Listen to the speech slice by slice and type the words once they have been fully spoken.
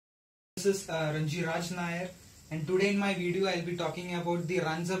This is Ranji Raj Nair, and today in my video I will be talking about the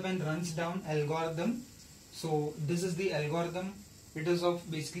runs up and runs down algorithm. So this is the algorithm. It is of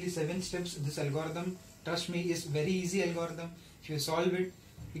basically 7 steps. This algorithm, trust me, is very easy algorithm. If you solve it,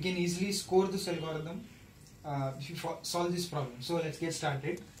 you can easily score this algorithm if you solve this problem. So let's get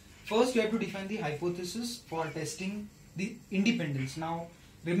started. First, you have to define the hypothesis for testing the independence. Now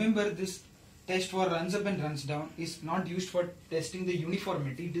remember, this test for runs up and runs down is not used for testing the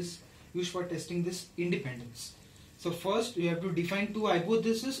uniformity. It is used for testing this independence. So first you have to define two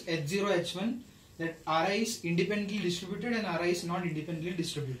hypotheses, H0, H1, that Ri is independently distributed and Ri is not independently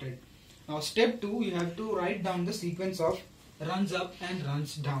distributed. Now step 2, you have to write down the sequence of runs up and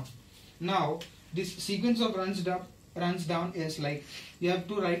runs down. Now this sequence of runs down is like, you have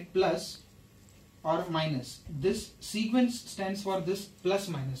to write plus or minus. This sequence stands for this plus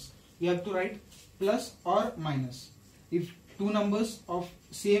minus. You have to write plus or minus. If two numbers of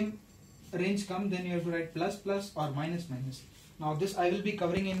same range come, then you have to write plus plus or minus minus. Now this I will be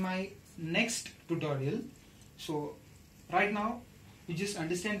covering in my next tutorial. So right now you just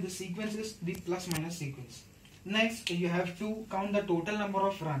understand the sequence is the plus minus sequence. Next you have to count the total number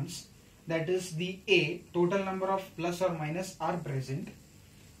of runs, that is the A, total number of plus or minus are present.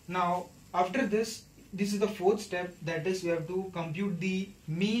 Now after this is the fourth step, that is you have to compute the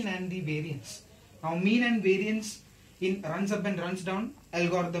mean and the variance. Now mean and variance in runs up and runs down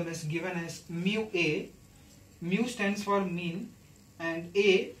algorithm is given as mu A. Mu stands for mean, and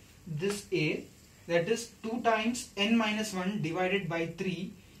A, this A, that is 2 times n minus 1 divided by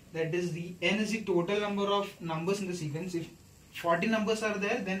 3, that is the n is the total number of numbers in the sequence. If 40 numbers are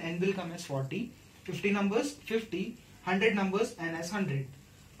there, then n will come as 40, 50 numbers 50, 100 numbers n as 100.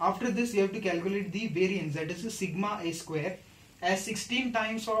 After this you have to calculate the variance, that is the sigma A square, as 16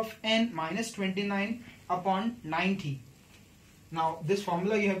 times of n minus 29 upon 90. Now this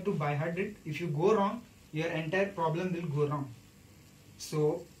formula you have to by heart it. If you go wrong, your entire problem will go wrong.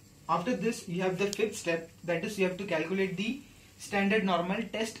 So after this you have the fifth step, that is you have to calculate the standard normal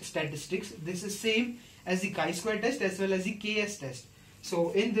test statistics. This is same as the chi-square test as well as the KS test.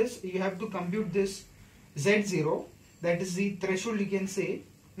 So in this you have to compute this Z0, that is the threshold, you can say,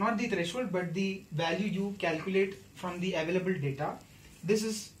 not the threshold but the value you calculate from the available data. This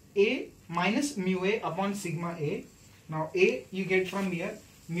is A minus mu A upon sigma A. Now A you get from here,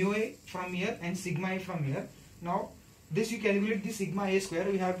 mu A from here, and sigma A from here. Now this you calculate the sigma A square.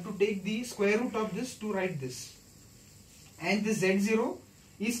 You have to take the square root of this to write this. And this Z0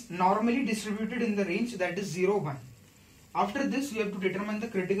 is normally distributed in the range, that is 0, 1. After this you have to determine the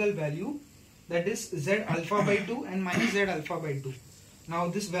critical value, that is Z alpha by 2 and minus Z alpha by 2. Now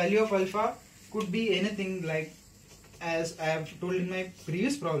this value of alpha could be anything, like as I have told in my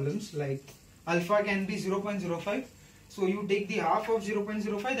previous problems, like alpha can be 0.05. So you take the half of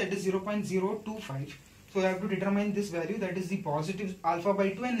 0.05, that is 0.025. So you have to determine this value, that is the positive alpha by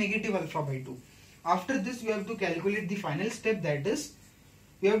 2 and negative alpha by 2. After this you have to calculate the final step, that is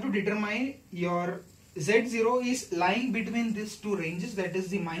you have to determine your Z0 is lying between these two ranges, that is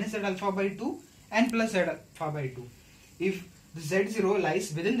the minus Z alpha by 2 and plus Z alpha by 2. If the Z0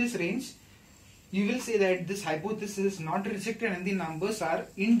 lies within this range, you will say that this hypothesis is not rejected and the numbers are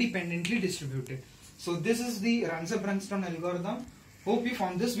independently distributed. So this is the runs up runs down algorithm. Hope you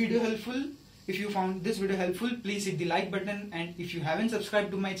found this video helpful. If you found this video helpful, please hit the like button, and if you haven't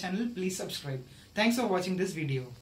subscribed to my channel, please subscribe. Thanks for watching this video.